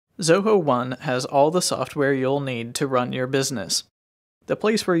Zoho One has all the software you'll need to run your business. The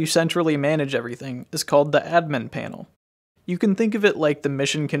place where you centrally manage everything is called the admin panel. You can think of it like the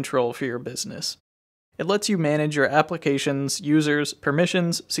mission control for your business. It lets you manage your applications, users,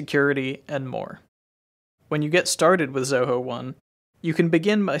 permissions, security, and more. When you get started with Zoho One, you can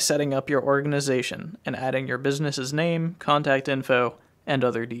begin by setting up your organization and adding your business's name, contact info, and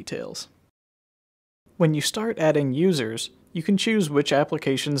other details. When you start adding users, you can choose which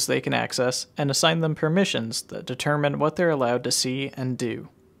applications they can access and assign them permissions that determine what they're allowed to see and do.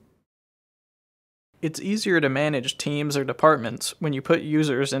 It's easier to manage teams or departments when you put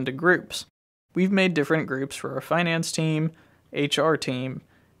users into groups. We've made different groups for our finance team, HR team,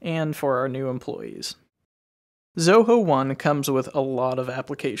 and for our new employees. Zoho One comes with a lot of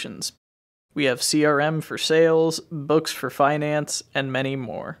applications. We have CRM for sales, books for finance, and many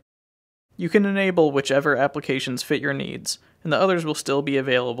more. You can enable whichever applications fit your needs, and the others will still be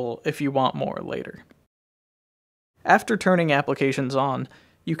available if you want more later. After turning applications on,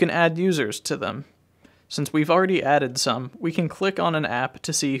 you can add users to them. Since we've already added some, we can click on an app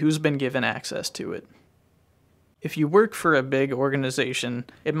to see who's been given access to it. If you work for a big organization,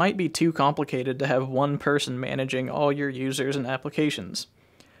 it might be too complicated to have one person managing all your users and applications.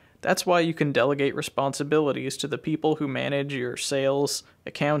 That's why you can delegate responsibilities to the people who manage your sales,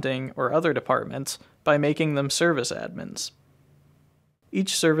 accounting, or other departments by making them service admins.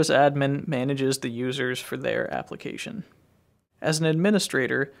 Each service admin manages the users for their application. As an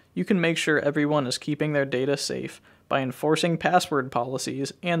administrator, you can make sure everyone is keeping their data safe by enforcing password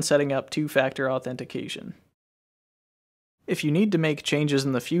policies and setting up two-factor authentication. If you need to make changes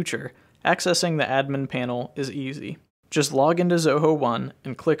in the future, accessing the admin panel is easy. Just log into Zoho One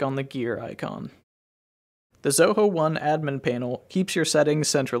and click on the gear icon. The Zoho One admin panel keeps your settings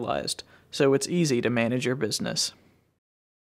centralized, so it's easy to manage your business.